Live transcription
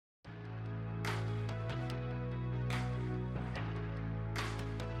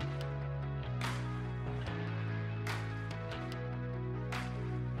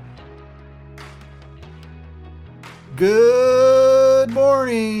Good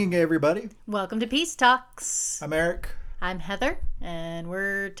morning, everybody. Welcome to Peace Talks. I'm Eric. I'm Heather, and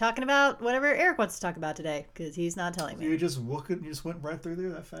we're talking about whatever Eric wants to talk about today, because he's not telling me. You just went right through there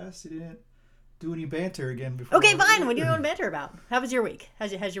that fast? You didn't do any banter again before? Okay, fine. What do you want to banter about? How was your week?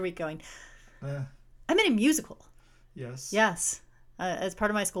 How's your week going? I'm in a musical. Yes. Yes. As part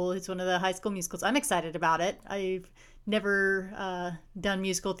of my school, it's one of the high school musicals. I'm excited about it. I've never done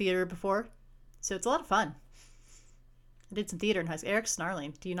musical theater before, so it's a lot of fun. I did some theater in high school. Eric's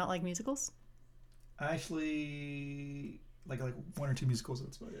snarling. Do you not like musicals? I actually like one or two musicals.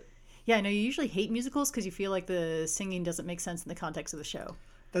 That's about it. Yeah, I know you usually hate musicals because you feel like the singing doesn't make sense in the context of the show.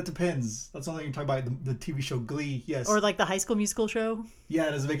 That depends. That's only you talk about the TV show Glee. Yes. Or like the High School Musical show. Yeah,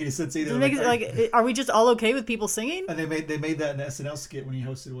 it doesn't make any sense either. Are we just all okay with people singing? And they made that in an SNL skit when he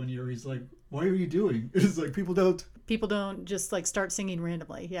hosted one year. He's like, "Why are you doing?" It's like people don't just like start singing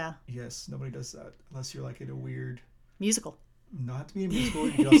randomly. Yeah. Yes, nobody does that unless you're like in a weird musical. Not to be a musical.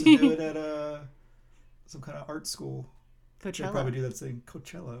 You can also do it at some kind of art school. Coachella. They probably do that thing.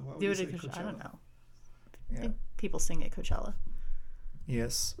 Coachella. Why would you say Coachella? I don't know. Yeah. I think people sing at Coachella.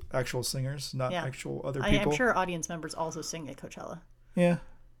 Yes, actual singers, not actual other people. I'm sure audience members also sing at Coachella. Yeah.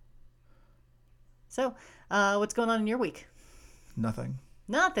 So, what's going on in your week? Nothing.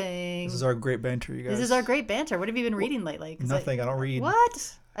 This is our great banter, you guys. This is our great banter. What have you been reading lately? Nothing. I don't read.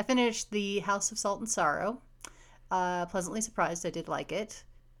 What? I finished The House of Salt and Sorrow. Pleasantly surprised. I did like it.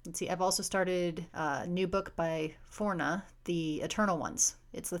 Let's see. I've also started a new book by Forna, The Eternal Ones.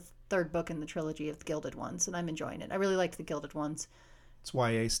 It's the third book in the trilogy of the Gilded Ones, and I'm enjoying it. I really liked the Gilded Ones. It's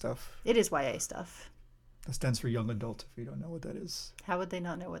YA stuff. It is YA stuff. That stands for young adult, if you don't know what that is. How would they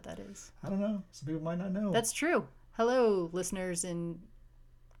not know what that is? I don't know. Some people might not know. That's true. Hello, listeners in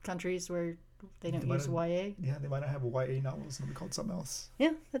countries where they don't use YA. Yeah, they might not have YA novels and it'll be called something else.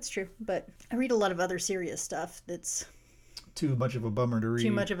 Yeah, that's true. But I read a lot of other serious stuff that's too much of a bummer to read.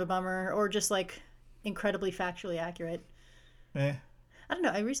 Too much of a bummer, or just like incredibly factually accurate. I don't know.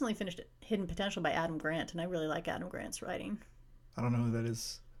 I recently finished Hidden Potential by Adam Grant, and I really like Adam Grant's writing. I don't know who that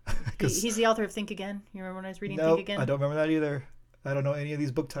is. He's the author of Think Again. You remember when I was reading Nope, Think Again? I don't remember that either. I don't know any of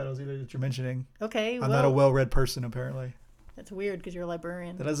these book titles either that you're mentioning. Okay, I'm not a well-read person, apparently. That's weird because you're a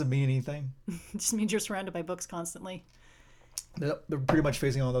librarian. That doesn't mean anything. It just means you're surrounded by books constantly. They're pretty much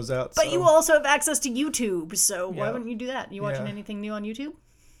phasing all those out. But you also have access to YouTube, so why wouldn't you do that? You watching anything new on YouTube?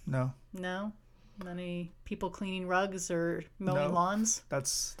 No. No? Any people cleaning rugs or mowing lawns?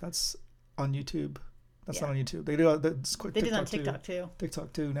 That's on YouTube. That's not on YouTube. They do they did on TikTok too.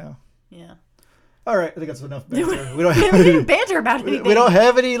 TikTok too now. Yeah. All right, I think that's enough banter. We didn't banter about anything. We don't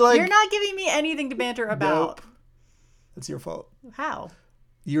have any You're not giving me anything to banter about. Nope. That's your fault. How?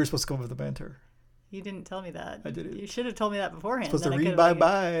 You were supposed to come up with the banter. You didn't tell me that. I didn't. You should have told me that bebeforehand. Supposed to read my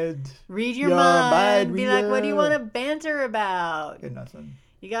mind. Read your mind. Be like, what do you want to banter about? Get nothing.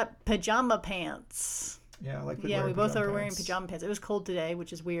 You got pajama pants. Yeah, we both are wearing pajama pants. It was cold today,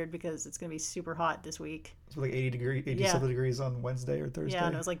 which is weird because it's going to be super hot this week. It's like 87 degrees on Wednesday or Thursday. Yeah,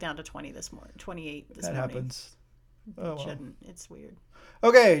 and it was like down to 28 this morning. That happens. Oh, it shouldn't. It's weird.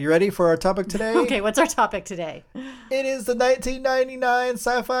 Okay, you ready for our topic today? Okay, what's our topic today? It is the 1999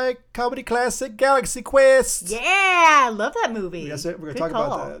 sci-fi comedy classic Galaxy Quest. Yeah, I love that movie. Yes, we're going to talk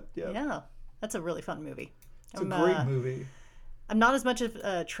about that. Yeah, that's a really fun movie. It's a great movie. I'm not as much of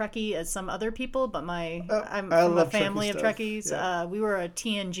a Trekkie as some other people, but I'm from a family of Trekkies. Yeah. We were a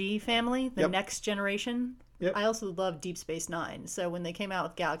TNG family, the Next Generation. Yep. I also love Deep Space Nine. So when they came out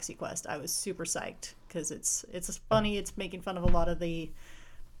with Galaxy Quest, I was super psyched because it's funny. It's making fun of a lot of the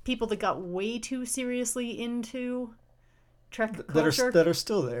people that got way too seriously into Trek culture. That are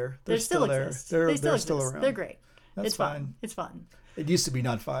still there. They're still there. They're still around. They're great. It's fine. It's fun. It used to be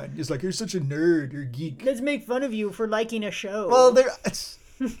not fine. It's like, you're such a nerd. You're a geek. Let's make fun of you for liking a show. Well,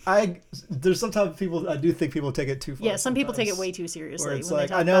 there's sometimes people, I do think people take it too far. Yeah, some people take it way too seriously. Where it's like,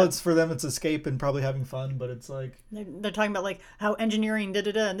 I know it's for them, it's escape and probably having fun, but it's like... They're talking about like how engineering,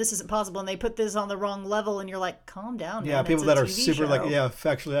 and this isn't possible, and they put this on the wrong level, and you're like, calm down, man. Yeah, people that are super, show.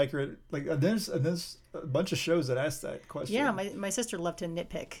 factually accurate. Like, there's a bunch of shows that ask that question. Yeah, my sister loved to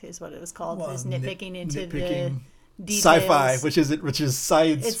nitpick, is what it was called. Is nitpicking into the... details. Sci-fi, which is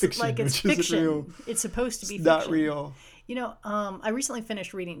science fiction, like it's which fiction. Isn't real. It's supposed to be it's fiction. Not real. You know, I recently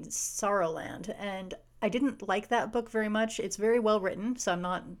finished reading Sorrowland, and I didn't like that book very much. It's very well written, so I'm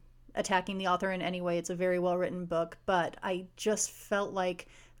not attacking the author in any way. It's a very well written book, but I just felt like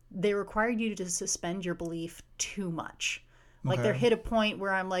they required you to suspend your belief too much. Like there hit a point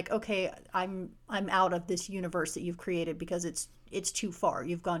where I'm like, okay, I'm out of this universe that you've created because it's too far.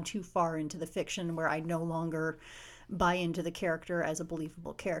 You've gone too far into the fiction where I no longer buy into the character as a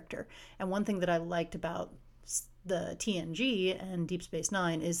believable character. And one thing that I liked about the TNG and Deep Space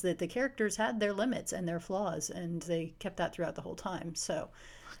Nine is that the characters had their limits and their flaws, and they kept that throughout the whole time. So,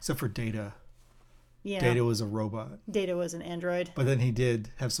 Except for Data. yeah, Data was a robot. Data was an android. But then he did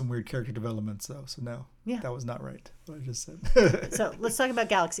have some weird character developments, though. So no, Yeah. that was not right. What I just said. So let's talk about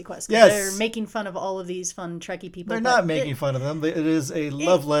Galaxy Quest. 'Cause Yes. they're making fun of all of these fun Trekkie people. They're but not making fun of them. It is a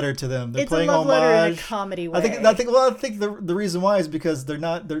love letter to them. They're It's a playing love homage. letter in a comedy way. I think the reason why is because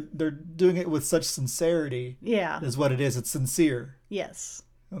they're doing it with such sincerity. Yeah. Is what it is. It's sincere. Yes.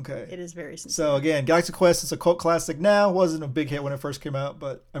 Okay. It is very sincere. So again, Galaxy Quest is a cult classic now. Wasn't a big hit when it first came out,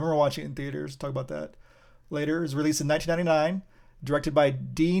 but I remember watching it in theaters. Talk about that later. It was released in 1999, directed by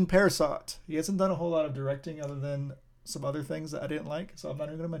Dean Parisot. He hasn't done a whole lot of directing other than some other things that I didn't like, so I'm not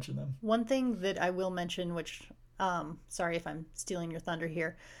even going to mention them. One thing that I will mention, which, sorry if I'm stealing your thunder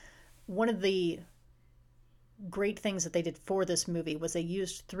here, one of the great things that they did for this movie was they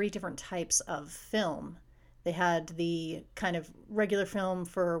used 3 different types of film. They had the kind of regular film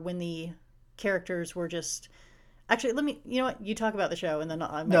for when the characters were just... Actually, you know what? You talk about the show, and then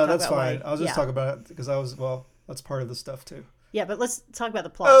I might No, talk that's about fine. why. I was just talking about it because that's part of the stuff too. Yeah, but let's talk about the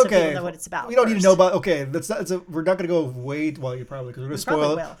plot so Okay. people know what it's about. We don't need to first. know about. Okay, we're not going to go way. Well, you probably because we're going to probably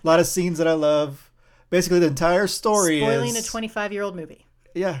spoil will. a lot of scenes that I love. Basically, the entire story Spoiling is a 25-year-old movie.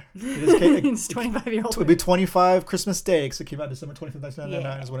 Yeah, it is. It's 25-year-old. It would be 25 Christmas Day because it came out December 25th,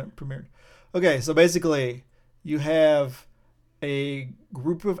 1999 is when it premiered. Okay, so basically, you have a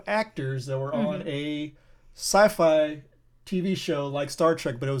group of actors that were on a sci-fi TV show like Star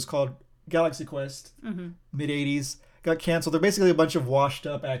Trek, but it was called Galaxy Quest, mid 80s. Got canceled. They're basically a bunch of washed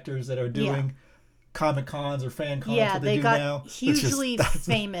up actors that are doing Comic Cons or fan cons. Yeah, what they do got now. hugely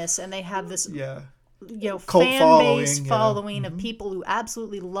famous, and they have this cult fan base following, following of people who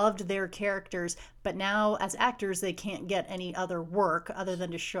absolutely loved their characters, but now as actors they can't get any other work other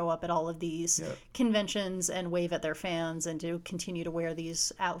than to show up at all of these conventions and wave at their fans and to continue to wear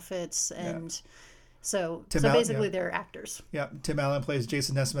these outfits and so basically they're actors. Yeah, Tim Allen plays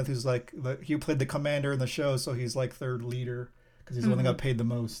Jason Nesmith, who's he played the commander in the show, so he's like third leader because he's the one that got paid the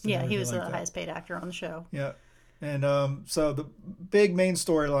most. Yeah, he was the highest paid actor on the show. Yeah, and so the big main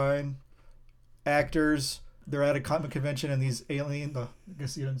storyline, actors, they're at a comic convention and these alien, I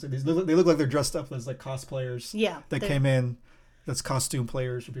guess you don't say these. They look like they're dressed up as like cosplayers. Yeah, that came in. That's costume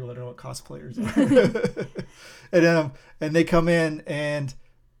players for people that don't know what cosplayers are. and they come in and.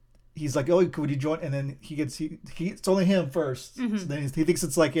 He's like, oh, would you join? And then it's only him first. So then he thinks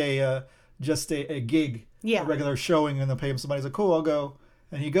it's like just a gig, a regular showing, and they'll pay him somebody. He's like, cool, I'll go.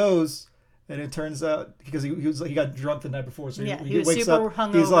 And he goes, and it turns out because he got drunk the night before, so he was wakes super up.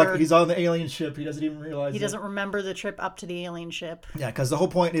 hungover. He's on the alien ship. He doesn't even realize he doesn't remember the trip up to the alien ship. Yeah, because the whole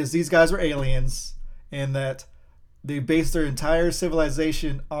point is these guys were aliens, and that they based their entire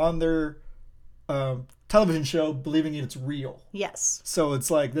civilization on their television show, believing it's real. Yes. So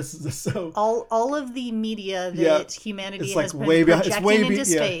it's like this is so all of the media that humanity it's has like been way behind, projecting into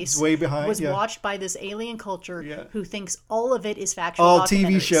space it's way behind, was watched by this alien culture who thinks all of it is factual. All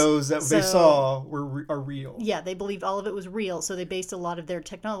TV shows that they saw are real. Yeah, they believed all of it was real, so they based a lot of their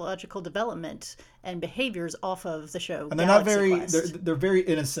technological development and behaviors off of the show. And they're they're very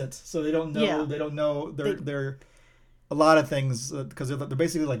innocent, so they don't know. Yeah. They don't know. They're a lot of things because they're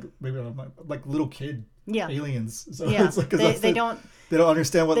basically like maybe like little kid. Aliens. So it's like they don't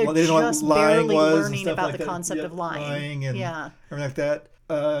understand what they don't know what lying was and stuff about like the concept of lying and everything like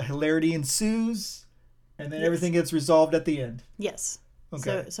that. Hilarity ensues, and then everything gets resolved at the end. Yes.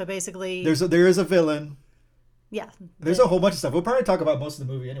 Okay. So basically, there is a villain. Yeah. There's a whole bunch of stuff. We'll probably talk about most of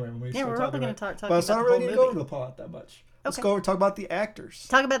the movie anyway when we start we're talking probably about going to talk but about so I don't the really whole need to go movie. into the plot that much. Let's Okay. go talk about the actors.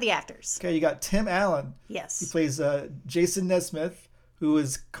 Talk about the actors. Okay, you got Tim Allen. Yes. He plays Jason Nesmith, who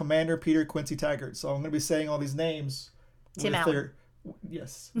is Commander Peter Quincy Taggart. So I'm going to be saying all these names Tim Allen.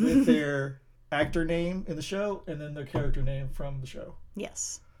 With their actor name in the show and then their character name from the show.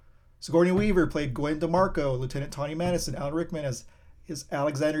 Yes. Sigourney Weaver played Gwen DeMarco, Lieutenant Tawny Madison, Alan Rickman as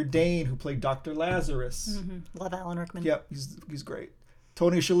Alexander Dane, who played Dr. Lazarus. Love Alan Rickman. Yep, he's great.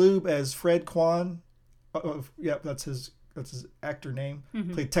 Tony Shalhoub as Fred Kwan. That's his actor name.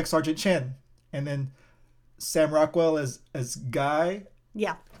 Played Tech Sergeant Chen, and then Sam Rockwell as Guy.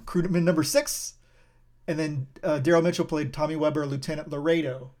 Yeah. Crewman number 6, and then Daryl Mitchell played Tommy Weber, Lieutenant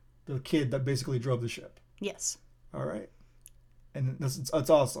Laredo, the kid that basically drove the ship. Yes. All right. And it's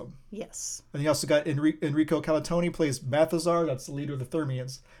awesome. Yes. And you also got Enrico Calatoni plays Mathazar. That's the leader of the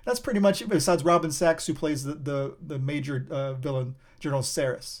Thermians. That's pretty much it, besides Robin Sachs, who plays the major villain, General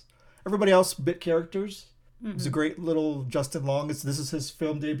Saris. Everybody else, bit characters. It's a great little Justin Long. This is his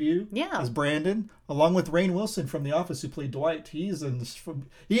film debut. Yeah. As Brandon, along with Rainn Wilson from The Office, who played Dwight. He's in this.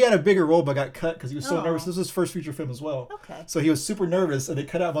 He had a bigger role, but got cut because he was so nervous. This was his first feature film as well. Okay. So he was super nervous, and they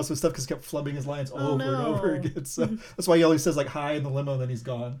cut out most of his stuff because he kept flubbing his lines over and over again. So Mm-hmm. that's why he always says like "hi" in the limo, and then he's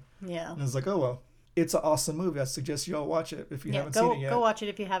gone. Yeah. And it's like, oh well. It's an awesome movie. I suggest you all watch it if you haven't seen it yet. Go watch it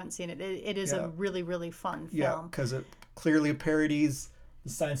if you haven't seen it. It is a really, really fun film. Yeah, because it clearly parodies the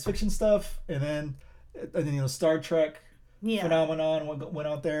science fiction stuff, and then Star Trek phenomenon went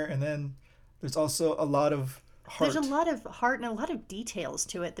out there, and then there's also a lot of heart. There's a lot of heart and a lot of details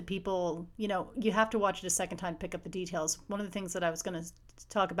to it that people, you have to watch it a second time to pick up the details. One of the things that I was going to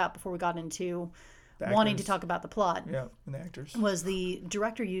talk about before we got into wanting to talk about the plot and the actors was the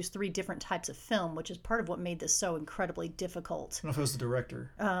director used 3 different types of film, which is part of what made this so incredibly difficult. I don't know if it was the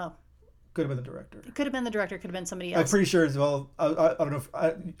director. Could have been the director. It could have been the director. Could have been somebody else. I'm pretty sure as well. I don't know if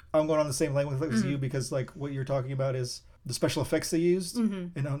I'm going on the same length as you, because like what you're talking about is the special effects they used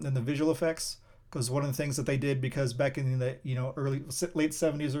and the visual effects. Because one of the things that they did, because back in the late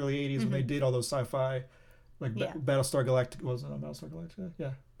 70s, early 80s, when they did all those sci-fi, like Battlestar Galactica, wasn't it Battlestar Galactica?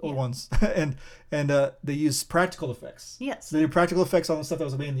 Yeah. Old ones. and they used practical effects. Yes. So they did practical effects on the stuff that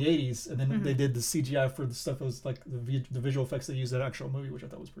was made in the 80s, and then they did the CGI for the stuff that was like the visual effects they used in the actual movie, which I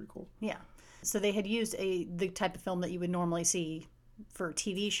thought was pretty cool. Yeah. So they had used the type of film that you would normally see for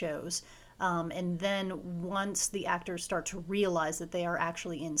TV shows. And then once the actors start to realize that they are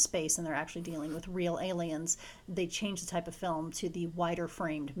actually in space and they're actually dealing with real aliens, they change the type of film to the wider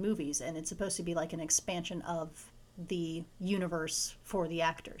framed movies. And it's supposed to be like an expansion of the universe for the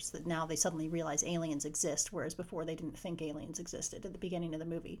actors, that now they suddenly realize aliens exist, whereas before they didn't think aliens existed at the beginning of the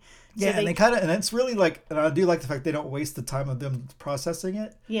movie. So and and it's really like, and I do like the fact they don't waste the time of them processing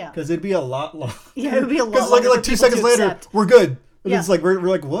it. Yeah. Because it'd be a lot long. Yeah, it would be a lot. Because like 2 seconds later, we're good. And it's like we're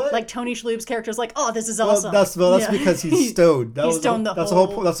like, what? Like Tony Shalhoub's character is like, oh, this is awesome. That's because he's stoned. He's stoned that's the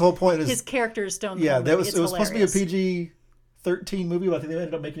whole point. His character is stoned. Yeah, it was supposed to be a PG-13 movie, but I think they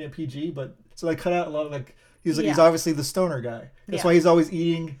ended up making it PG. But so they cut out a lot of he's obviously the stoner guy. That's why he's always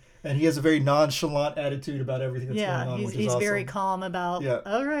eating, and he has a very nonchalant attitude about everything that's going on. He's awesome. very calm about. Yeah.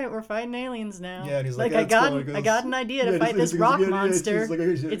 All right, we're fighting aliens now. Yeah, and he's I got an idea to fight this rock monster.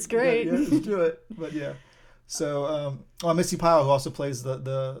 It's great. Yeah, let's do it. But yeah. So, Missy Pyle, who also plays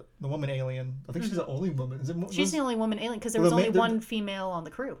the woman alien. I think she's the only woman. She's the only woman alien because there was only one female on the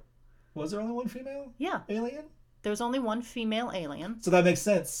crew. Was there only one female? Yeah. Alien? There was only one female alien. So that makes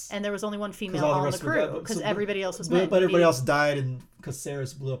sense. And there was only one female on the crew because everybody else was men. But everybody else died, and because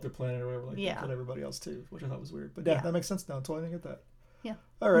Ceres blew up their planet or whatever. Killed everybody else too, which I thought was weird. But that makes sense now. I totally didn't get that. Yeah.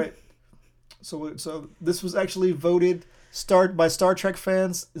 All right. So this was actually voted by Star Trek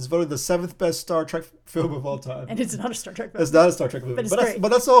fans. Is voted the 7th best Star Trek film of all time. And it's not a Star Trek movie. It's not a Star Trek movie. But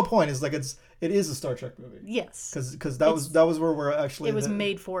that's the whole point. Is like it is a Star Trek movie. Yes. Because that was where we're actually. It was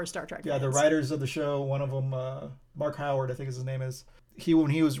made for Star Trek. Yeah, fans. the writers of the show. One of them, Mark Howard, I think his name is.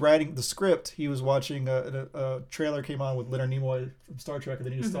 When he was writing the script, he was watching a trailer came on with Leonard Nimoy from Star Trek, and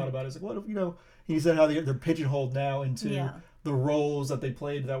then he just thought about it. He's like, what if He said how they're pigeonholed now into the roles that they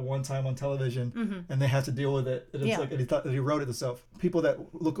played that one time on television, and they have to deal with it. And it's and he thought that he wrote it himself. People that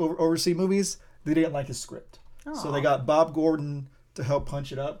oversee movies, they didn't like his script, so they got Bob Gordon to help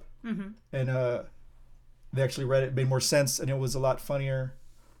punch it up, and they actually read it, made more sense, and it was a lot funnier.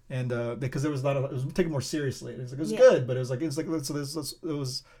 And because there was it was taken more seriously. It was good, but it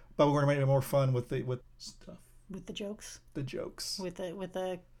was Bob Gordon made it more fun with stuff. With the jokes. The jokes. With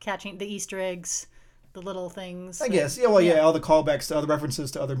the catching the Easter eggs, the little things. I guess. Yeah, well, all the callbacks to other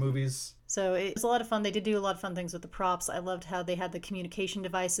references to other movies. So it was a lot of fun. They did do a lot of fun things with the props. I loved how they had the communication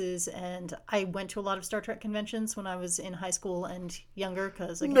devices, and I went to a lot of Star Trek conventions when I was in high school and younger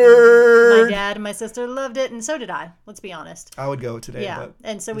because my dad and my sister loved it, and so did I. Let's be honest. I would go today. Yeah,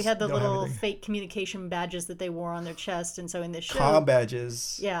 and so we had the little fake communication badges that they wore on their chest, and so in this show, comm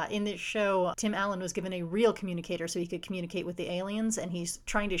badges. Yeah, in this show, Tim Allen was given a real communicator so he could communicate with the aliens, and he's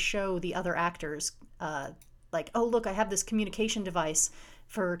trying to show the other actors, oh look, I have this communication device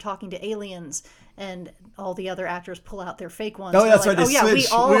for talking to aliens, and all the other actors pull out their fake ones. Oh, that's right. We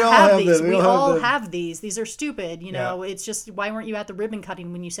all have these. We all have these. These are stupid. It's just, why weren't you at the ribbon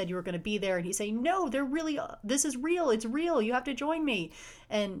cutting when you said you were going to be there? And he's saying, no, they're really. This is real. It's real. You have to join me.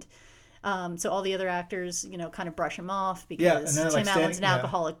 And So all the other actors, kind of brush him off Yeah, and because then, like, Tim Allen's an yeah.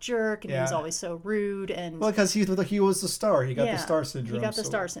 alcoholic jerk, and he was Yeah. always so rude. And Well, because he was the star. He got the star syndrome. he got the so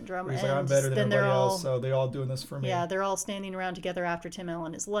star syndrome. He's And like, I'm better than then they're everybody all else, so they all doing this for me. yeah, they're all standing around together after Tim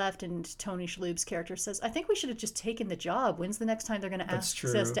Allen is left, and Tony Shalhoub's character says, "I think we should have just taken the job. When's the next time they're going to ask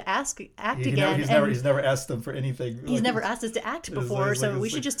us to act again?" He's never asked them for anything. He's never asked us to act before, so we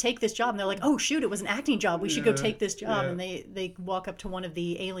should just take this job. And they're like, "Oh shoot, it was an acting job. We should go take this job." And they walk up to one of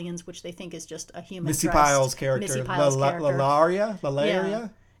the aliens, which they think is just a human. Missy Pyle's character, Lalaria. Yeah.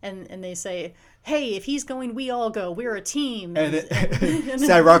 And they say, "Hey, if he's going, we all go. We're a team." And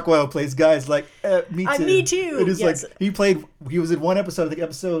Sam Rockwell plays guys like me too. Me too. It is like he was in one episode, I think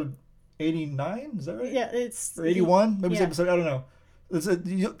episode 89. Is that right? Yeah, it's or 81. Maybe it's episode. I don't know.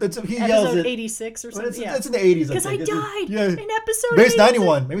 He yells at 86 or something. It's in the 80s. Because I died in episode. Maybe it's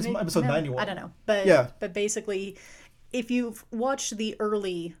 91. Maybe it's episode 91. I don't know, but basically, if you've watched the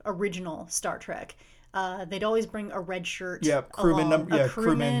early original Star Trek, they'd always bring a red shirt. Yeah, crewman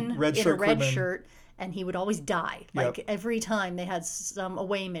crewman red in shirt, a red crewman. shirt, and he would always die. Like every time they had some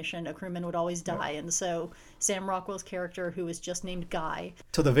away mission, a crewman would always die, and so Sam Rockwell's character, who was just named Guy,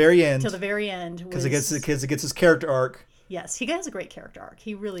 till the very end, because it gets his character arc. Yes, he has a great character arc.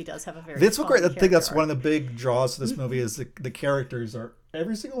 He really does have a very. That's what great. I think that's arc. one of the big draws to this movie is the characters are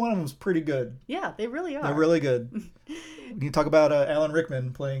every single one of them is pretty good. Yeah, they really are. They're really good. You talk about Alan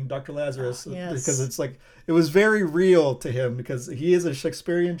Rickman playing Dr. Lazarus because it's like it was very real to him because he is a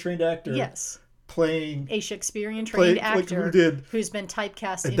Shakespearean trained actor. Yes. Playing a Shakespearean trained actor who's been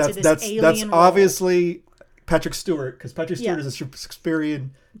typecast into this alien That's role. Obviously Patrick Stewart, because Patrick Stewart is a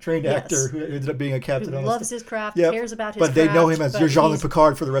Shakespearean trained actor who ended up being a captain. Who loves his craft, cares about his craft. But they know him as your Jean-Luc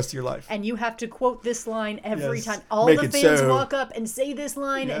Picard for the rest of your life. And you have to quote this line every time. All the fans walk up and say this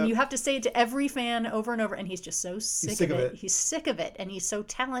line, and you have to say it to every fan over and over. And he's just so sick of it. He's sick of it, and he's so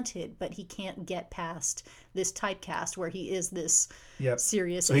talented, but he can't get past this typecast where he is this serious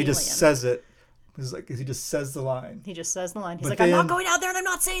alien. So he just says it. He just says the line. He just says the line. He's like, I'm not going out there and I'm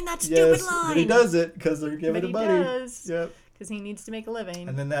not saying that stupid line. But he does it because they're giving him money. He does. Yep. Because he needs to make a living.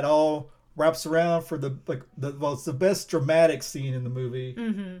 And then that all wraps around for it's the best dramatic scene in the movie.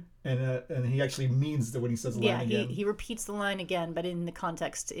 Mm-hmm. And he actually means that when he says the line again. Yeah, he repeats the line again, but in the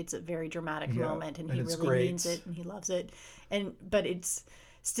context, it's a very dramatic moment, and he really means it, and he loves it. But it's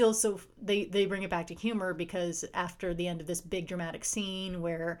still so they bring it back to humor because after the end of this big dramatic scene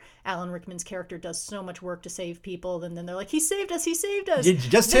where Alan Rickman's character does so much work to save people, and then they're like, he saved us.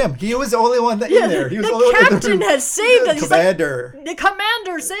 Just him. He was the only one in there. He was the only captain has saved us. Commander. Like, the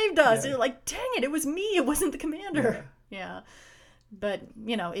commander saved us. You're like, dang it, it was me. It wasn't the commander. Yeah. But,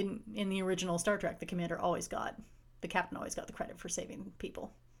 in the original Star Trek, the captain always got the credit for saving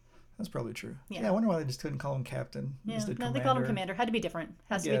people. That's probably true. Yeah, I wonder why they just couldn't call him Captain. Yeah, no, they called him Commander. Had to be different.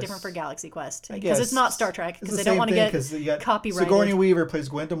 Has to be different for Galaxy Quest because it's not Star Trek because they don't want to get copyrighted. Sigourney Weaver plays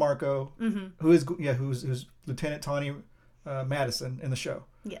Gwen DeMarco, who's Lieutenant Tawny Madison in the show.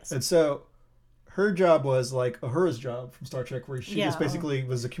 Yes, and so her job was like Uhura's job from Star Trek, where she just basically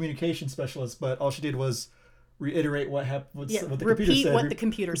was a communication specialist, but all she did was reiterate what happened. Repeat what the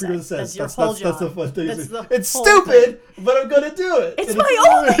computer says. That's your whole job. That's the fun thing. It's stupid, but I'm going to do it. It's my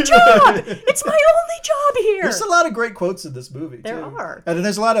only job. It's my only job here. There's a lot of great quotes in this movie. There are, and then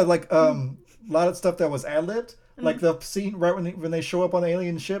there's a lot of stuff that was ad-libbed. Like the scene right when they show up on the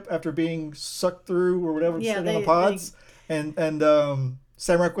alien ship after being sucked through or whatever, on the pods, and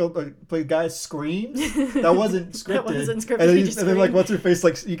Sam Rockwell played guys scream. That wasn't scripted. That wasn't scripted. And then like what's her face?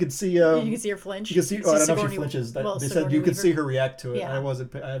 Like you can see. You can see her flinch. You can see. I don't know if she flinches. They said you could see her react to it. Yeah. I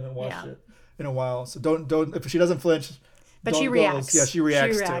haven't watched it in a while, so don't. If she doesn't flinch. But she reacts. Yeah, she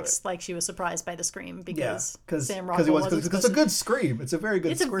reacts to it. Like she was surprised by the scream because Sam Rockwell wasn't because it's a good scream. It's a very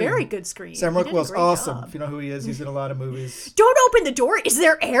good scream. It's a very good scream. Sam Rockwell's awesome. If you know who he is, he's in a lot of movies. Don't open the door. Is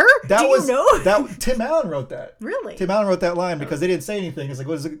there air? You know? Tim Allen wrote that. Really? Tim Allen wrote that line because they didn't say anything. It's like,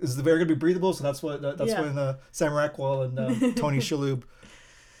 is the air going to be breathable? So that's when Sam Rockwell and Tony Shalhoub.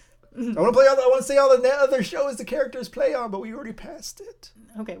 I want to say all the other shows the characters play on, but we already passed it.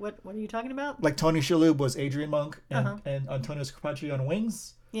 Okay, what are you talking about? Like Tony Shalhoub was Adrian Monk and Antonio Scarpacci on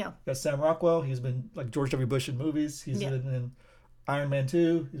Wings. Yeah. Got Sam Rockwell. He's been like George W. Bush in movies. He's been in Iron Man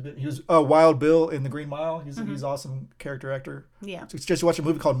 2. He was Wild Bill in The Green Mile. He's an awesome character actor. Yeah. So just watch a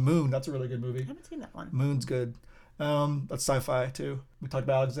movie called Moon. That's a really good movie. I haven't seen that one. Moon's good. That's sci-fi too. We talked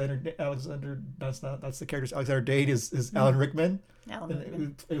about Alexander. That's the character. Alexander Dade is Alan Rickman.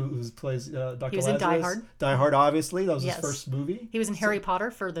 Who plays Dr. He was Lazarus. in Die Hard. Die Hard, obviously. That was his first movie. He was in Harry Potter,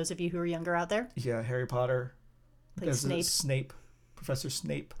 for those of you who are younger out there. Yeah, Harry Potter. Played Snape. Professor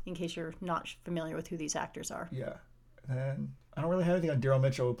Snape. In case you're not familiar with who these actors are. Yeah. And I don't really have anything on Daryl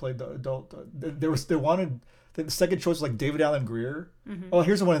Mitchell who played the adult. They wanted the second choice was like David Allen Greer. Mm-hmm. Oh,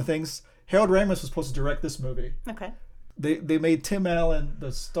 here's one of the things. Harold Ramis was supposed to direct this movie. Okay. They made Tim Allen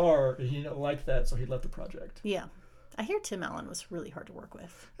the star, and he didn't like that, so he left the project. Yeah. I hear Tim Allen was really hard to work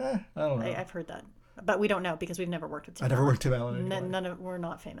with. I don't know. I've heard that. But we don't know because we've never worked with Tim I Allen. never worked with Tim Allen anyway. We're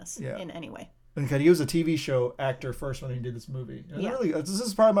not famous in any way. And he was a TV show actor first when he did this movie. And really, this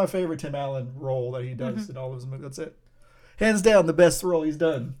is probably my favorite Tim Allen role that he does in all of his movies. That's it. Hands down, the best role he's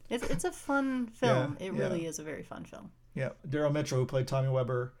done. It's a fun film. It really is a very fun film. Yeah. Daryl Mitchell, who played Tommy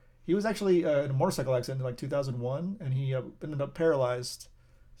Weber, he was actually in a motorcycle accident in like 2001, and he ended up paralyzed.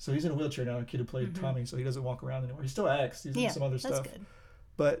 So he's in a wheelchair now, a kid who played Tommy, so he doesn't walk around anymore. He still acts. He's in some other stuff. That's good.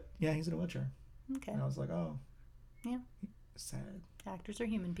 But, yeah, he's in a wheelchair. Okay. And I was like, oh. Yeah. Sad. Actors are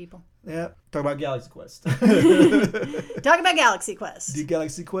human people. Yeah. Talk about Galaxy Quest. Talk about Galaxy Quest. Do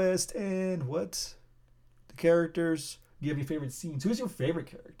Galaxy Quest and what? The characters. Do you have any favorite scenes? Who's your favorite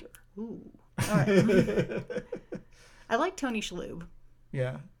character? Ooh. All right. I like Tony Shalhoub.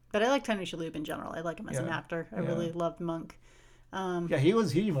 Yeah. But I like Tony Shalhoub in general. I like him as an actor. I really loved Monk. Yeah, he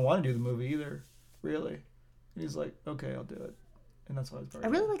didn't even want to do the movie either. Really. He's like, okay, I'll do it. And that's why I was I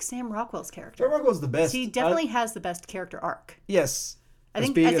really like Sam Rockwell's character. Sam Rockwell's the best. He definitely has the best character arc. Yes. I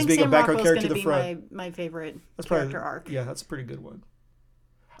think Sam Rockwell's going to be my favorite character arc. Yeah, that's a pretty good one.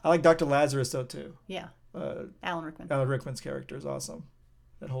 I like Dr. Lazarus, though, too. Yeah. Alan Rickman. Alan Rickman's character is awesome.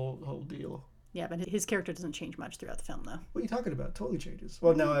 That whole deal. Yeah, but his character doesn't change much throughout the film, though. What are you talking about? Totally changes.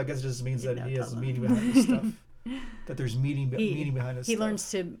 Well, no, I guess it just means that he has meaning behind his stuff. That there's meaning behind his stuff. He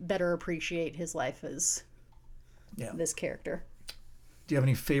learns to better appreciate his life as this character. Do you have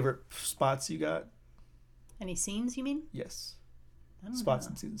any favorite spots you got? Any scenes, you mean? Yes. Spots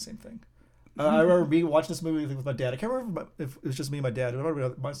and scenes, same thing. I remember watching this movie with my dad. I can't remember if it was just me and my dad.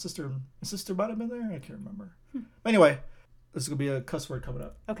 My sister might have been there. I can't remember. Anyway, this is going to be a cuss word coming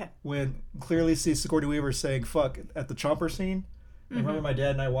up. Okay. When clearly see Sigourney Weaver saying fuck at the chomper scene. I remember my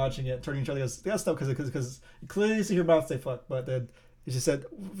dad and I watching it, turning each other, that's no, because you clearly see her mouth say fuck, but then it just said,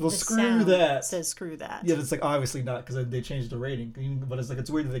 well, screw that. Says screw that. Yeah, it's like, obviously not, because they changed the rating. But it's like, it's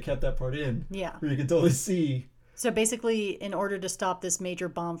weird that they kept that part in. Yeah. Where you can totally see. So basically, in order to stop this major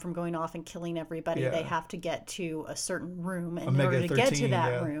bomb from going off and killing everybody, they have to get to a certain room. And in order to get to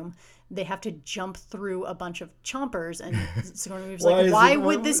that room, they have to jump through a bunch of chompers. And Sigourney Weaver's like, why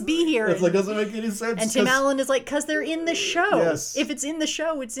would this be here? It's like, doesn't make any sense. And Tim Allen is like, because they're in the show. Yes. If it's in the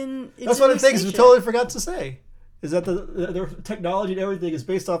show, it's in. That's one of the things we totally forgot to say. Is that the technology and everything is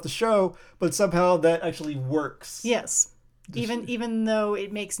based off the show, but somehow that actually works. Yes. Even though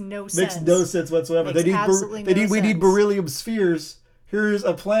it makes no sense. Makes no sense whatsoever. We need beryllium spheres. Here's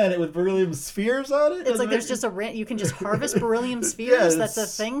a planet with beryllium spheres on it. It's like there's just you can just harvest beryllium spheres. That's a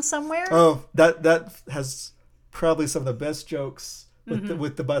thing somewhere. Oh, that has probably some of the best jokes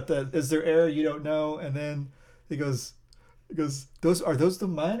about the is there air you don't know, and then he goes, those the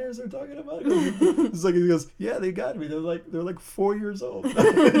miners they're talking about? He goes, yeah, they got me. They're like 4 years old.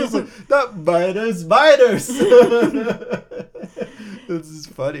 He's like, not miners. It's just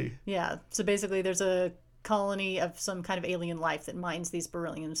funny. Yeah. So basically, there's a colony of some kind of alien life that mines these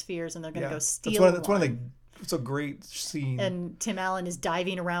beryllium spheres, and they're going to go steal That's one of the. It's a great scene. And Tim Allen is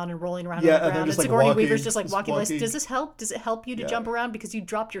diving around and rolling around on the ground. And Sigourney Weaver's just walking. Does this help? Does it help you to jump around because you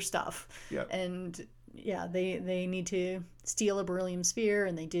dropped your stuff? Yeah. And they need to steal a beryllium sphere,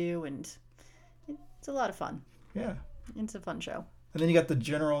 and they do, and it's a lot of fun. Yeah. It's a fun show. And then you got the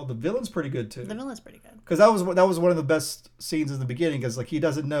general. The villain's pretty good too. The villain's pretty good. Because that was one of the best scenes in the beginning. Because he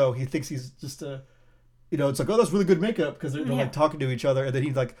doesn't know. He thinks he's just a. It's like, oh, that's really good makeup because they're like talking to each other, and then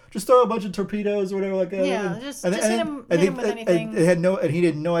he's like, just throw a bunch of torpedoes or whatever like that. Yeah, just hit him with anything. And he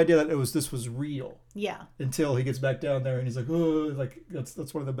didn't no idea that this was real. Yeah. Until he gets back down there and he's like, oh, like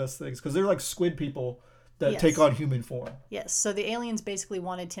that's one of the best things because they're like squid people that take on human form. Yes. So the aliens basically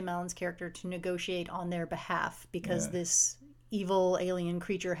wanted Tim Allen's character to negotiate on their behalf because this evil alien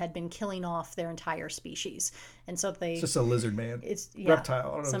creature had been killing off their entire species, and so it's just a lizard man. It's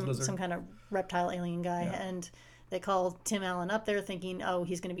reptile. I don't know if it's lizard. Some kind of reptile alien guy, and they call Tim Allen up there thinking, oh,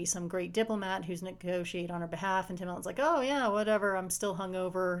 he's going to be some great diplomat who's negotiate on our behalf, and Tim Allen's like, oh yeah, whatever, I'm still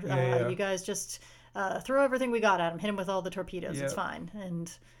hungover. You guys just throw everything we got at him, hit him with all the torpedoes. It's fine. And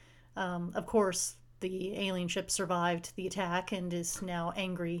of course, the alien ship survived the attack and is now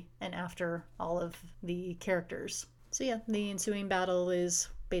angry and after all of the characters. So yeah, the ensuing battle is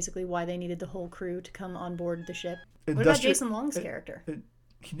basically why they needed the whole crew to come on board the ship. What about Jason Long's character?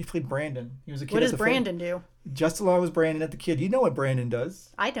 He played Brandon. He was a kid. What does Brandon do? Justin Long was Brandon at the kid. You know what Brandon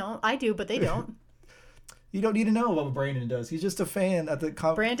does. I don't. I do, but they don't. You don't need to know what Brandon does. He's just a fan at the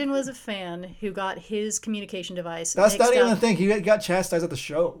Brandon was a fan who got his communication device. That's not even a thing. He got chastised at the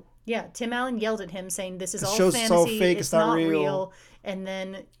show. Yeah, Tim Allen yelled at him saying, "This is all show's fantasy. all fake. It's not real." And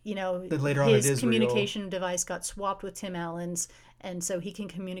then Then later on it his is communication device got swapped with Tim Allen's, and so he can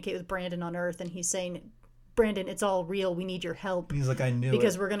communicate with Brandon on Earth. And he's saying, "Brandon, it's all real. We need your help." And he's like, "I knew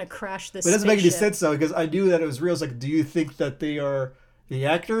because it. we're gonna crash this." But it doesn't make any sense though, because I knew that it was real. It's like, do you think that they are the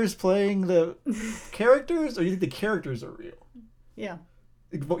actors playing the characters, or do you think the characters are real? Yeah.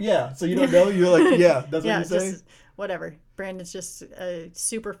 Yeah. So you don't know. You're like, yeah, that's what you're saying. Whatever. Brandon's just a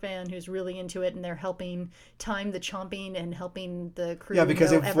super fan who's really into it, and they're helping time the chomping and helping the crew. Yeah,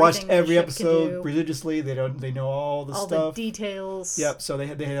 because they've watched every episode religiously. They know all the stuff, all the details. Yep. So they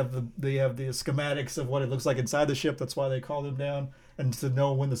have the schematics of what it looks like inside the ship. That's why they call them down, and to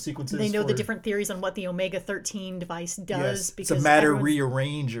know when the sequences. They know the different theories on what the Omega-13 device does. Yes, because it's a matter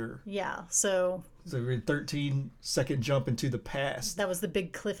rearranger. Yeah. So. It's a 13-second jump into the past. That was the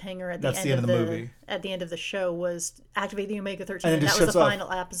big cliffhanger at the end of the movie. At the end of the show was activate the Omega-13. And that was the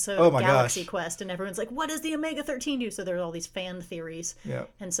final episode of Galaxy Quest. And everyone's like, what does the Omega-13 do? So there's all these fan theories. Yeah.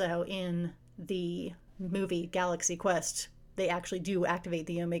 And so in the movie Galaxy Quest, they actually do activate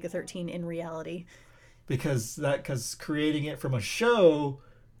the Omega-13 in reality. Because creating it from a show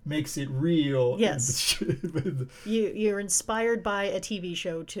makes it real. Yes. You're inspired by a TV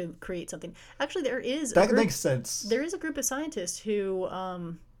show to create something. Actually, that makes sense. There is a group of scientists who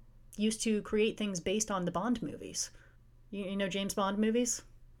used to create things based on the Bond movies. You know James Bond movies?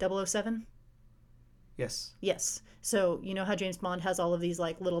 007? Yes. Yes. So you know how James Bond has all of these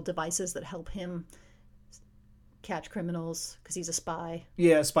like little devices that help him catch criminals because he's a spy.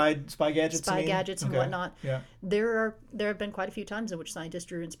 Yeah, spy gadgets. Spy gadgets and whatnot. Yeah. There have been quite a few times in which scientists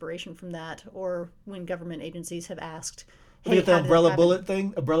drew inspiration from that, or when government agencies have asked, "Hey, the umbrella bullet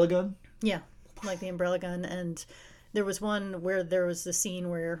thing, umbrella gun." Yeah, like the umbrella gun. And there was one where there was the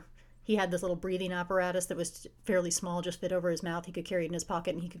scene where he had this little breathing apparatus that was fairly small, just fit over his mouth. He could carry it in his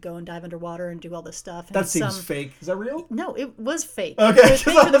pocket, and he could go and dive underwater and do all this stuff. And that seems fake. Is that real? No, it was fake. Okay, it was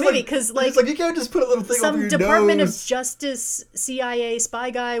fake for the movie because it's like you can't just put a little thing over your nose. Some Department of Justice CIA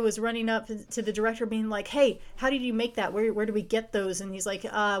spy guy was running up to the director, being like, "Hey, how did you make that? Where do we get those?" And he's like,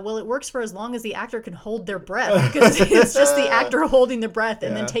 "Well, it works for as long as the actor can hold their breath, because it's just the actor holding the breath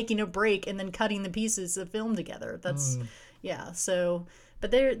and then taking a break and then cutting the pieces of film together." That's yeah. So. But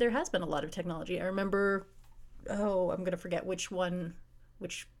there has been a lot of technology. I remember, I'm going to forget which Bond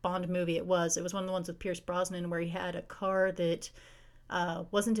movie it was. It was one of the ones with Pierce Brosnan where he had a car that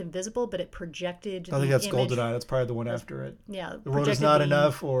wasn't invisible, but it projected I think that's GoldenEye. That's probably the one after it. Yeah. The road is not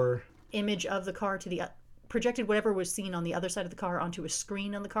enough, or... image of the car to the... projected whatever was seen on the other side of the car onto a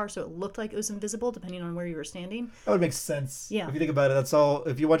screen on the car, so it looked like it was invisible depending on where you were standing. That would make sense. Yeah. If you think about it, that's all.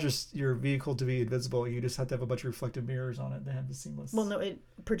 If you want your vehicle to be invisible, you just have to have a bunch of reflective mirrors on it. They have the seamless. Well, no, it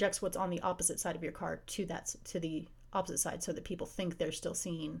projects what's on the opposite side of your car to the opposite side, so that people think they're still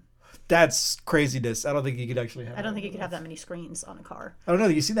seeing. That's craziness. I don't think you could actually have. I don't think you could have that many screens on a car. I don't know.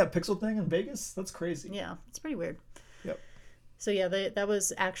 You seen that pixel thing in Vegas? That's crazy. Yeah, it's pretty weird. Yep. So yeah, that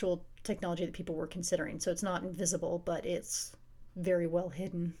was actual technology that people were considering. So it's not invisible, but it's very well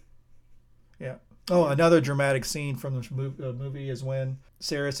hidden. Yeah. Oh, another dramatic scene from the movie is when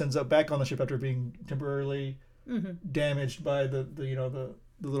Sarah ends up back on the ship after being temporarily damaged by the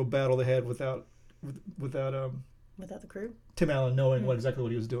little battle they had without the crew. Tim Allen knowing exactly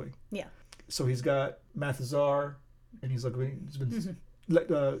what he was doing. Yeah. So he's got Mathazar, and he's been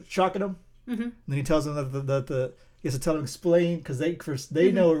shocking him, and then he tells him that he has to tell him, explain, because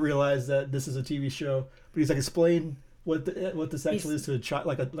they realize that this is a TV show, but he's like, explain what this actually is to a child,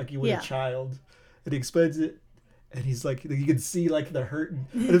 like you would a child, and he explains it, and he's like, you can see like the hurt.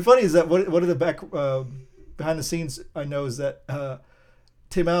 And the funny is that one of the behind the scenes I know is that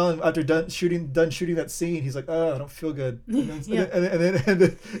Tim Allen, after done shooting that scene, he's like, I don't feel good, and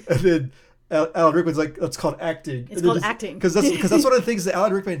then Alan Rickman's like, that's called acting. It's called acting. Because that's one of the things that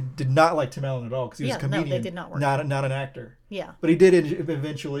Alan Rickman did not like Tim Allen at all, because he was a comedian. No, they did not work. Not an actor. Yeah. But he did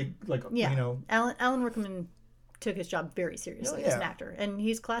eventually, Alan Rickman took his job very seriously as an actor, and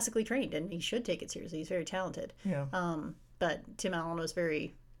he's classically trained, and he should take it seriously. He's very talented. Yeah. But Tim Allen was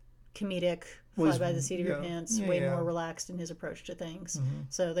very comedic, fly by the seat of your pants, way more relaxed in his approach to things. Mm-hmm.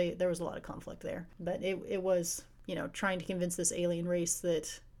 So there was a lot of conflict there. But it was, trying to convince this alien race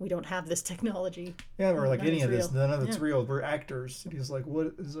that we don't have this technology. Yeah, or like any of this. None of it's real. We're actors. And he's like,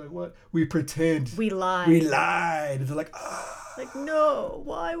 what? He's like, what? We pretend. We lied. We lied. And they're like, ah. Like, no,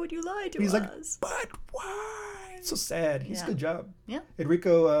 why would you lie to us? He's like, but why? It's so sad. He's a good job. Yeah.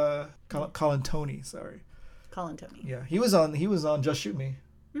 Enrico Colantoni, sorry. Colantoni. Yeah. He was on Just Shoot Me.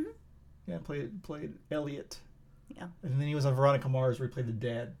 Mm-hmm. Yeah, played Elliot. Yeah. And then he was on Veronica Mars where he played the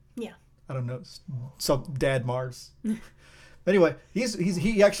dad. Yeah. I don't know. Some Dad Mars. Anyway, he's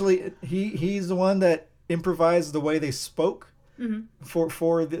the one that improvised the way they spoke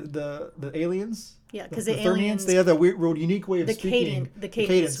for the aliens. Yeah, because the the aliens, they have that weird, real unique way of speaking. The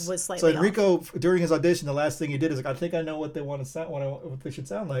cadence was slightly So Enrico, during his audition, the last thing he did is like, I think I know what they want to sound, what they should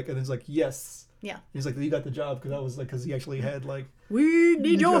sound like, and he's like, yes. Yeah. He's like, you got the job, because that was like, because he actually had like, we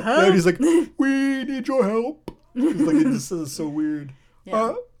need your help. And he's like, we need your help. He's like, it just is so weird.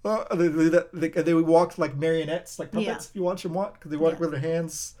 Yeah. They walked like marionettes, like puppets. Yeah. If you watch them walk, because they walk with their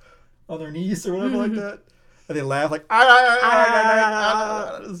hands on their knees or whatever like that, and they laugh like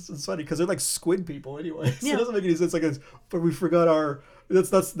It's funny because they're like squid people anyway. So it doesn't make any sense. Like, but we forgot our.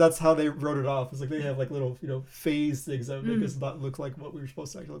 That's how they wrote it off. It's like they have like little phase things that make us not look like what we were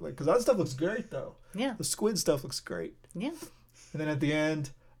supposed to actually look like. Because that stuff looks great though. Yeah. The squid stuff looks great. Yeah. And then at the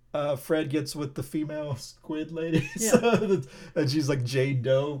end, Fred gets with the female squid lady, and she's like Jane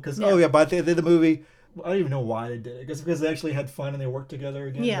Doe. Because by the end of the movie, I don't even know why they did it. I guess because they actually had fun and they worked together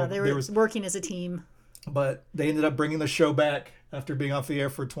again. Yeah, they were working as a team. But they ended up bringing the show back after being off the air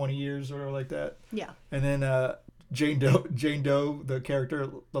for 20 years or whatever like that. Yeah. And then Jane Doe, the character,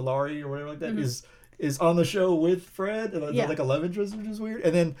 the Laurie or whatever like that, is on the show with Fred, and like a love interest, which is weird.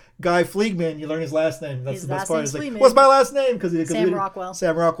 And then Guy Fleegman, you learn his last name. That's the best part. He's like, what's my last name? Because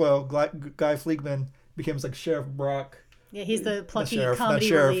Sam Rockwell. Guy Fleegman becomes like Sheriff Brock. Yeah, he's the plucky sheriff, comedy not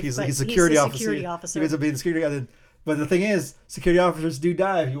sheriff. relief. He's a security officer. He ends up being the security guy. But the thing is, security officers do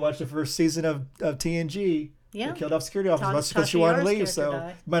die. If you watch the first season of TNG, they killed off security officers. That's because she wanted to leave. So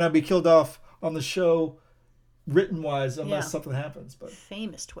you might not be killed off on the show written wise unless something happens. But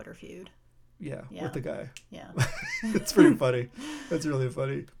famous Twitter feud. Yeah, with the guy. Yeah. It's pretty funny. That's really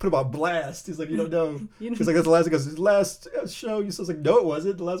funny. Put him on blast. He's like, you don't know. He's like, that's the last. He goes, his last show. He's like, no, it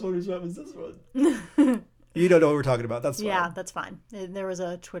wasn't. The last one we shot was this one. You don't know what we're talking about. That's fine. Yeah, that's fine. There was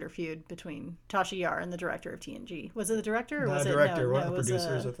a Twitter feud between Tasha Yar and the director of TNG. Was it the director? Or was the director. One of the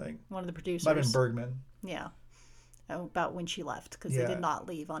producers, I think. One of the producers. Might have been Bergman. Yeah. About when she left, because they did not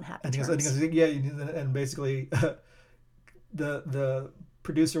leave on happy terms. And basically, the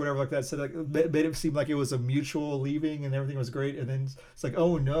producer or whatever like that said like made it seem like it was a mutual leaving and everything was great, and then it's like,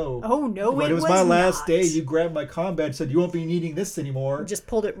 oh no, it was my last day. You grabbed my comm badge, said you won't be needing this anymore. Just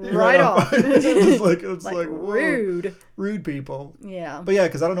pulled it right off. it's like rude people. Yeah, but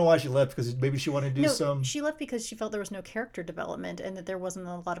because I don't know why she left, because maybe she wanted to do some. She left because she felt there was no character development and that there wasn't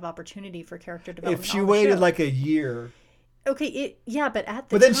a lot of opportunity for character development. If she waited like a year. Okay, but at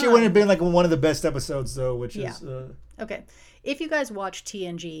the But then she wouldn't have been like one of the best episodes though, which is okay. If you guys watch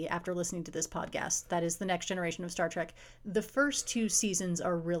TNG after listening to this podcast, that is the next generation of Star Trek. The first 2 seasons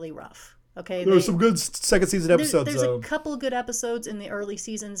are really rough. Okay, there were some good second season episodes. There's a couple good episodes in the early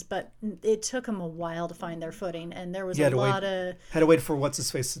seasons, but it took them a while to find their footing, and there was had to wait for what's his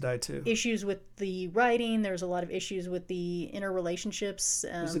face to die too. Issues with the writing. There was a lot of issues with the interrelationships.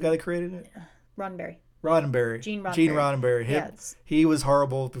 Who's the guy that created it? Roddenberry. Gene Roddenberry. He was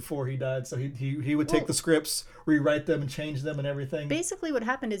horrible before he died, so he would take the scripts, rewrite them, and change them and everything. Basically what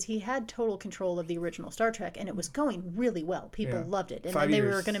happened is he had total control of the original Star Trek, and it was going really well. People loved it. And then they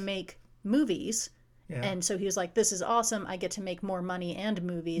were going to make movies, and so he was like, this is awesome. I get to make more money and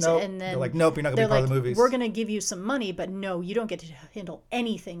movies. And then they're like, nope, you're not going to be part of the movies. We're going to give you some money, but no, you don't get to handle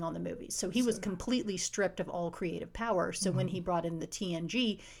anything on the movies. So he was completely stripped of all creative power. So when he brought in the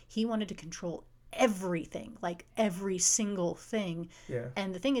TNG, he wanted to control everything, like every single thing.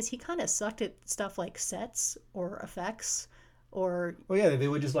 And the thing is, he kind of sucked at stuff like sets or effects or they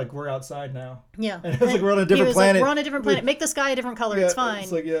would just like, we're outside now. And it's like, we're on a different planet. Like, we're on a different planet. Make the sky a different color. It's fine.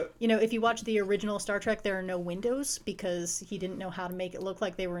 It's like, if you watch the original Star Trek, there are no windows because he didn't know how to make it look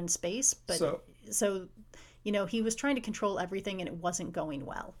like they were in space. But so he was trying to control everything, and it wasn't going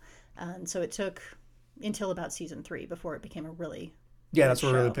well. And so it took until about season 3 before it became a really that's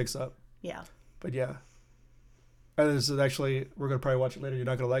where it really picks up. But this is actually, we're going to probably watch it later. You're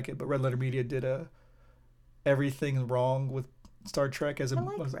not going to like it, but Red Letter Media did everything wrong with Star Trek as a. I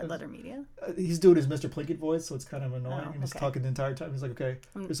like Red Letter Media. He's doing his Mr. Plinkett voice, so it's kind of annoying. And he's talking the entire time. He's like, okay,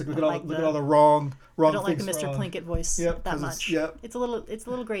 look at all the wrong I don't like the Mr. Plinkett voice that much. It's a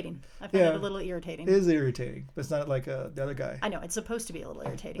little grating. I find it a little irritating. It is irritating, but it's not like the other guy. I know it's supposed to be a little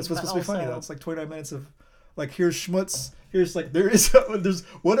irritating. It's supposed to be funny though. It's like 29 minutes of. Like, here's Schmutz. Here's like there's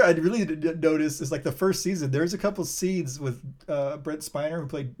what I really noticed is like the first season. There's a couple scenes with Brent Spiner who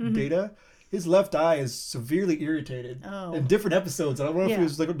played Data. His left eye is severely irritated in different episodes. I don't know if he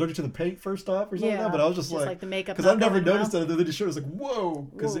was like allergic to the paint first off or something, but I was just like the makeup. Because I've never noticed that. They just showed us like, whoa,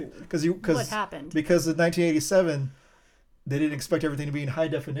 because what happened? Because in 1987, they didn't expect everything to be in high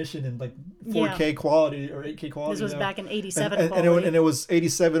definition and like 4K quality or 8K quality. This was back in '87 and it was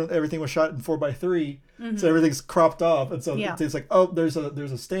 87. Everything was shot in 4:3, so everything's cropped off. And so it's like, oh, there's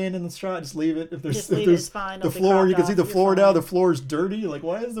a stand in the shot. Just leave it. If there's the floor, you can see the floor now. The floor is dirty. Like,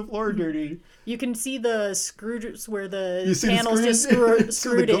 why is the floor dirty? You can see the screws where the panels just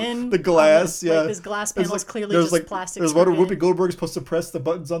screwed in. The glass, like this glass panel is clearly just plastic. There's one where Whoopi Goldberg's supposed to press the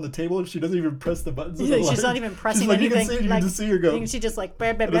buttons on the table, and she doesn't even press the buttons. She's not even pressing anything. You can see her go. She just like.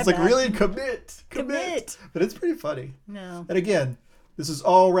 It's like, really commit. But it's pretty funny. No. And again, this is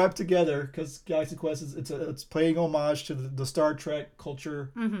all wrapped together because Galaxy Quest it's paying homage to the Star Trek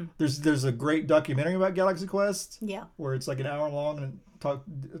culture. Mm-hmm. There's a great documentary about Galaxy Quest. Yeah. Where it's like an hour long and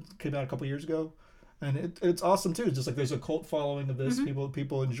it came out a couple years ago. And it's awesome too. It's just like there's a cult following of this.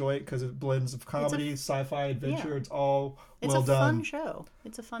 People enjoy it because it blends of comedy, sci-fi, adventure. It's all well done. It's a fun show.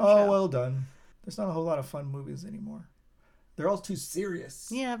 It's a fun show. Oh, well done. There's not a whole lot of fun movies anymore. They're all too serious.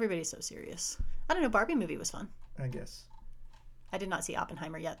 Yeah, everybody's so serious. I don't know. Barbie movie was fun. I guess. I did not see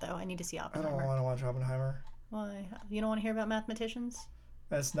Oppenheimer yet, though. I need to see Oppenheimer. I don't want to watch Oppenheimer. Why? You don't want to hear about mathematicians?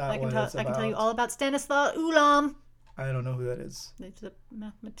 That's not what it's about. I can tell you all about Stanislaw Ulam. I don't know who that is. He's a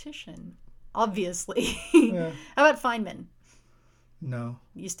mathematician. Obviously. Yeah. How about Feynman? No.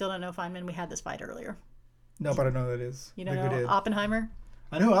 You still don't know Feynman? We had this fight earlier. No, but I know who that is. You don't know Oppenheimer?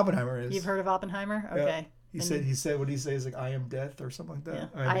 I know who Oppenheimer is. You've heard of Oppenheimer? Okay. Yeah. He said what he says like, I am death or something like that.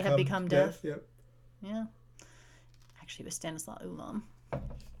 Yeah. I have become death. Yep. Yeah. Actually, it was Stanislaw Ulam.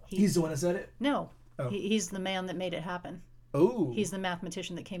 He's the one that said it? No. Oh. He's the man that made it happen. Oh. He's the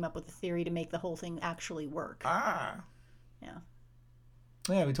mathematician that came up with the theory to make the whole thing actually work. Ah. Yeah.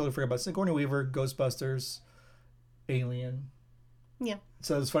 Yeah, we totally forgot about Sigourney Weaver, Ghostbusters, Alien. Yeah.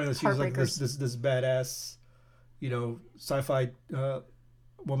 So it's funny that she was like this badass, sci-fi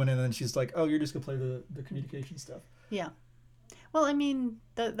woman, and then she's like, "Oh, you're just gonna play the communication stuff." Yeah. Well, I mean,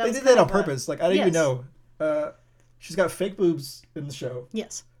 they did that on purpose. Like I didn't even know. She's got fake boobs in the show.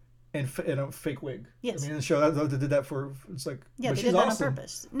 Yes. And a fake wig. Yes. I mean, in the show they did that for it's like. Yeah, but they she's did that awesome. on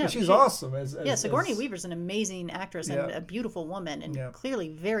purpose. No, but she's awesome. Sigourney Weaver's an amazing actress and a beautiful woman, and clearly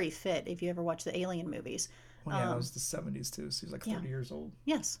very fit. If you ever watch the Alien movies. Well, yeah, it was the 70s too. So she's like 30 years old.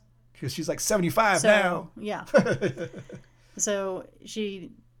 Yes. Because she's like 75 now. Yeah. So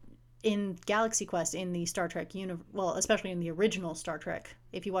she, in Galaxy Quest, in the Star Trek especially in the original Star Trek,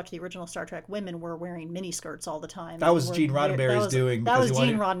 if you watch the original Star Trek, women were wearing miniskirts all the time. That was Gene Roddenberry's doing. That was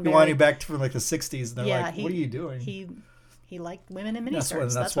Gene Roddenberry. He wanted back from like the 60s, and they're like, what are you doing? He liked women in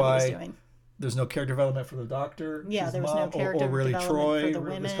miniskirts. That's what why he was doing. There's no character development for the Doctor. Yeah, there was no character development Troy. for the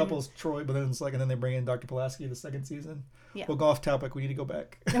women. There's a couple of Troy, but then it's like, and then they bring in Dr. Pulaski the second season. Yeah. We'll go off topic. We need to go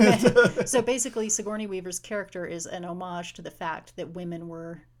back. Okay. So basically, Sigourney Weaver's character is an homage to the fact that women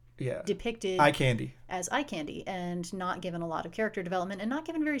were depicted as eye candy and not given a lot of character development and not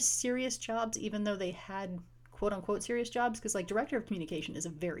given very serious jobs, even though they had quote unquote serious jobs, because like director of communication is a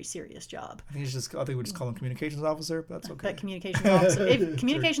very serious job. I think we just call him communications officer, but that's okay. But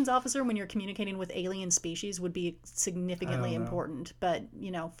communications officer when you're communicating with alien species would be significantly important. But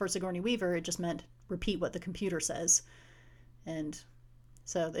for Sigourney Weaver, it just meant repeat what the computer says, and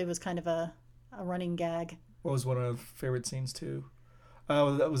so it was kind of a running gag. What was one of my favorite scenes too?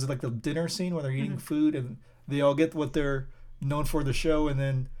 Was it like the dinner scene where they're eating food and they all get what they're known for the show, and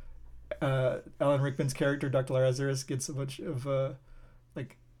then Alan Rickman's character, Dr. Lazarus, gets a bunch of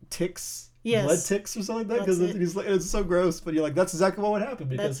like ticks, blood ticks or something like that, because it's so gross. But you're like, that's exactly what would happen.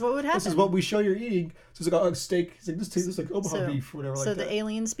 Because that's what would happen. This is what we show you're eating. So it's like, steak. He's like, this tastes like Omaha beef or whatever. So the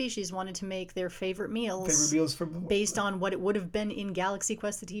alien species wanted to make their favorite meals from based on what it would have been in Galaxy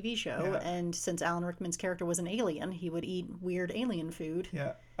Quest, the TV show. Yeah. And since Alan Rickman's character was an alien, he would eat weird alien food.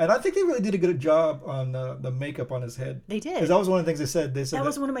 Yeah. And I think they really did a good job on the makeup on his head. They did. Because that was one of the things they said. That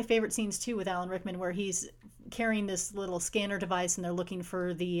was one of my favorite scenes, too, with Alan Rickman, where he's carrying this little scanner device and they're looking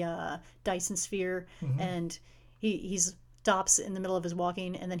for the Dyson sphere. Mm-hmm. And he stops in the middle of his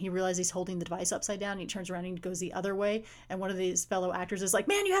walking, and then he realizes he's holding the device upside down, and he turns around and goes the other way. And one of these fellow actors is like,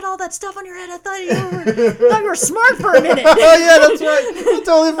 "Man, you had all that stuff on your head. I thought you were smart for a minute." Oh, yeah, that's right. I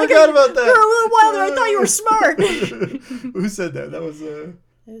totally forgot about that. For a little while there, I thought you were smart. Who said that? That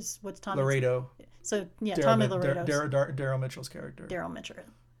was... what's Tommy? Laredo. So Tommy Laredo. Daryl Mitchell's character. Daryl Mitchell.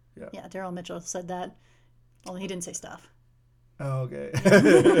 Yeah, Daryl Mitchell said that. Only he didn't say stuff. Oh, okay.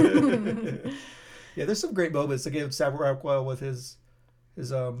 Yeah, there's some great moments. Again, Sam Rockwell with his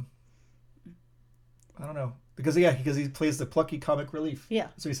I don't know, because he plays the plucky comic relief. Yeah.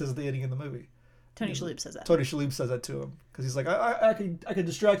 So he says at the ending of the movie, Tony Shalhoub says that. Tony Shalhoub says that to him because he's like, I can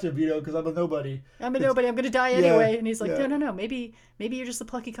distract him, because I'm a nobody. I'm a nobody. I'm gonna die anyway. And he's like, no. Maybe you're just the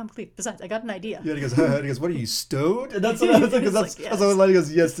plucky complete. Besides, I got an idea. Yeah. He goes, what are you, stoned? And that's what I was like, that's what he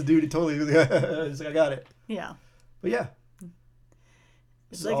goes, yes, the dude. He totally. He's like, I got it. Yeah. But yeah,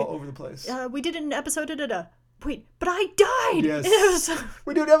 it's like, all over the place. We did an episode wait, but I died. Yes.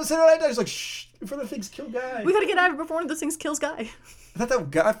 We do an episode and I died. It's like, shh, before the things kill Guy. We gotta get out before one of those things kills Guy. I thought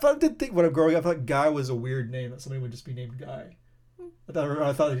that Guy. I didn't think when I'm growing up, I thought Guy was a weird name that somebody would just be named Guy.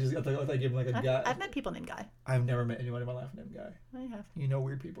 I thought I gave him like a Guy. I've met people named Guy. I've never met anyone in my life named Guy. I have. You know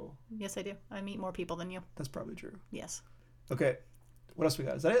weird people. Yes, I do. I meet more people than you. That's probably true. Yes. Okay. What else we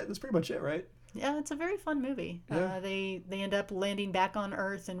got? Is that it? That's pretty much it, right? Yeah, it's a very fun movie. Yeah. They end up landing back on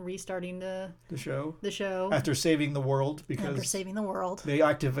Earth and restarting the show. After saving the world, because they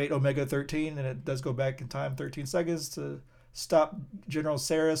activate Omega 13 and it does go back in time 13 seconds to stop General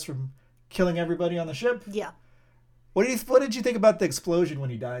Saris from killing everybody on the ship. Yeah. What did you think about the explosion when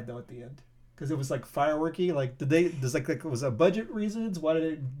he died though at the end? Because it was like fireworky. Like was that budget reasons? Why did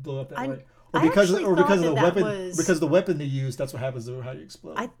it blow up that way? Or because of the weapon? Because the weapon they used, that's what happens to how you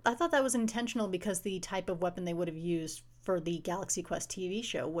explode. I thought that was intentional because the type of weapon they would have used for the Galaxy Quest TV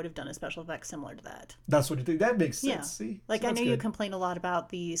show would have done a special effect similar to that. That's what you think. That makes sense. Yeah. See, like I know you complain a lot about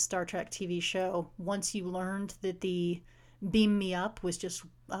the Star Trek TV show. Once you learned that the beam me up was just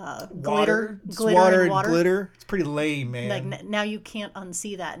glitter and water. It's pretty lame, man. Like now you can't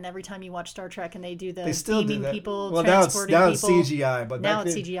unsee that, and every time you watch Star Trek and they do the still beaming do that. people, transporting people. It's CGI, but now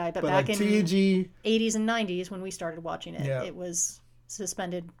it's CGI. But back like in TNG, 80s and 90s when we started watching it, it was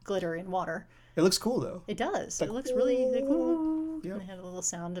suspended glitter in water. It looks cool though. It does. Like, it looks really cool. Yep. And they had a little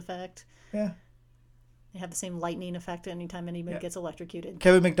sound effect. Yeah. They have the same lightning effect anytime anybody gets electrocuted.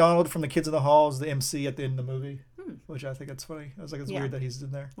 Kevin McDonald from The Kids in the Hall is the MC at the end of the movie, which I think that's funny. I was like, it's weird that he's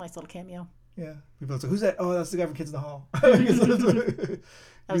in there. Nice little cameo. Yeah. People are like, who's that? Oh, that's the guy from Kids in the Hall. That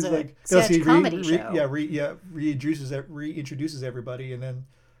was a sketch comedy show. Reintroduces everybody, and then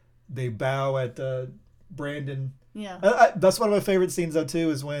they bow at Brandon. Yeah. That's one of my favorite scenes though too,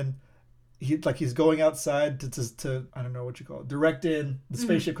 is when he's going outside to I don't know what you call it, direct in the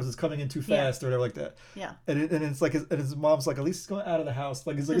spaceship because it's coming in too fast or whatever like that. Yeah. And it's like his mom's like, at least he's going out of the house.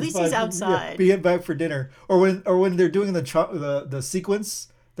 Like, at least he's outside. Be back for dinner. Or when they're doing the sequence,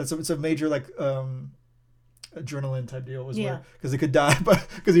 it's a major like adrenaline type deal was where because he could die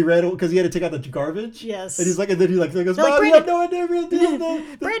because he had to take out the garbage. Yes. And then he goes, Mom, like, you have no idea real deal.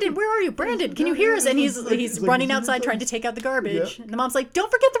 Brandon, where are you? Brandon, can you hear us? And he's running outside trying to take out the garbage. Yeah. And the mom's like,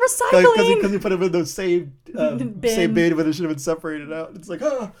 don't forget the recycling. Because he put him in those same bin, but it should have been separated out. It's like,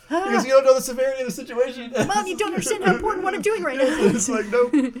 because you don't know the severity of the situation. Mom, you don't understand how important what I'm doing right now. It's like,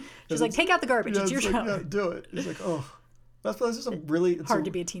 nope. She's like, take out the garbage. It's your job. Yeah, do it. He's like, oh. That's just a really hard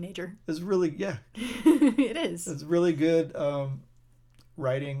to be a teenager. It's really it is. It's really good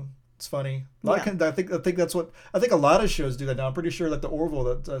writing. It's funny. I think that's what I think a lot of shows do that now. I'm pretty sure that the Orville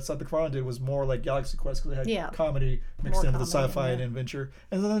that Seth MacFarlane did was more like Galaxy Quest because they had comedy mixed in with the sci-fi and adventure,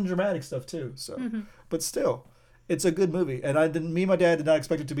 and then dramatic stuff too. So, but still, it's a good movie. And me and my dad did not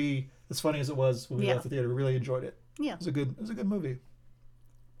expect it to be as funny as it was when we left the theater. We really enjoyed it. Yeah, it was a good movie.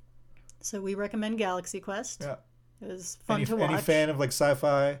 So we recommend Galaxy Quest. Yeah. It was fun to watch. Any fan of like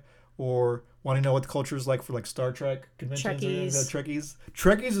sci-fi or want to know what the culture is like for like Star Trek conventions? Trekkies.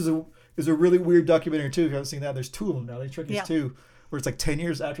 Trekkies is a really weird documentary too. If you haven't seen that, there's two of them now. There's Trekkies 2, where it's like 10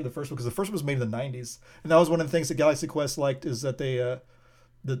 years after the first one because the first one was made in the 90s, and that was one of the things that Galaxy Quest liked is that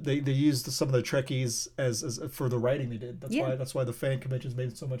they used some of the Trekkies as for the writing they did. That's why the fan conventions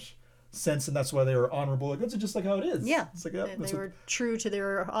made so much sense, and that's why they were honorable. Like that's just like how it is. Yeah, it's like they were true to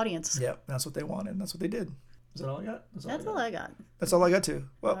their audience. Yeah, that's what they wanted, and that's what they did. Is that all I got? That's all I got. That's all I got too.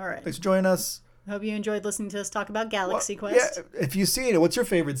 Well, all right. Thanks for joining us. Hope you enjoyed listening to us talk about Galaxy Quest. Yeah, if you've seen it, what's your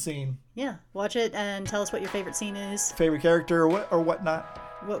favorite scene? Yeah, watch it and tell us what your favorite scene is. Favorite character or what not.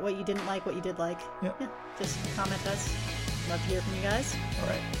 What you didn't like, what you did like. Yeah. Just comment us. Love to hear from you guys. All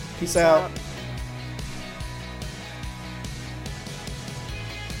right. Peace out.